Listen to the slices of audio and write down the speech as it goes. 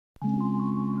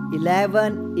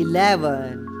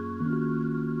11:11.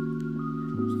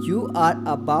 You are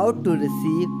about to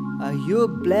receive a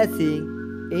huge blessing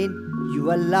in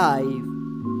your life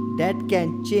that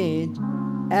can change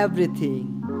everything.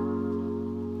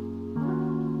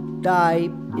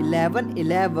 Type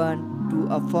 11:11 to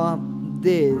affirm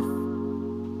this.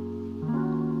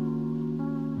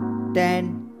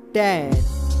 10:10.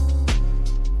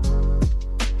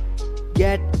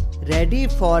 Get ready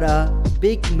for a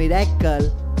big miracle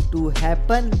to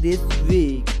happen this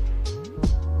week.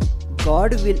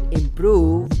 God will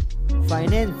improve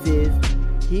finances,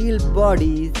 heal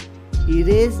bodies,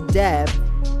 erase debt,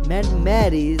 mend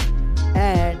marriages,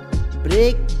 and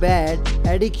break bad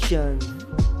addictions.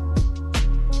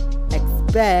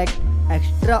 Expect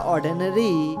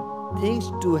extraordinary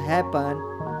things to happen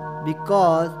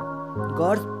because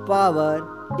God's power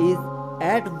is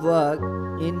at work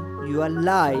in your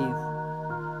life.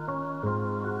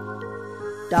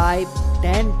 Type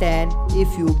 1010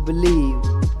 if you believe.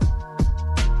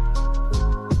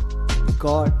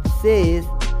 God says,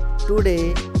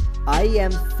 today I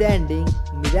am sending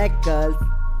miracles,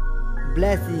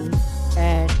 blessings,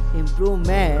 and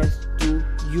improvements to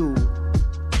you.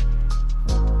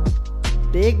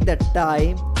 Take the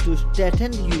time to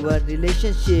strengthen your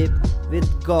relationship with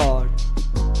God,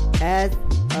 as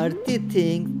earthly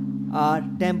things are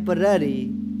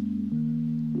temporary.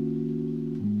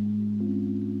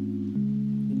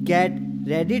 Get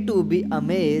ready to be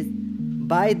amazed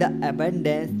by the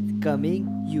abundance coming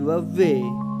your way.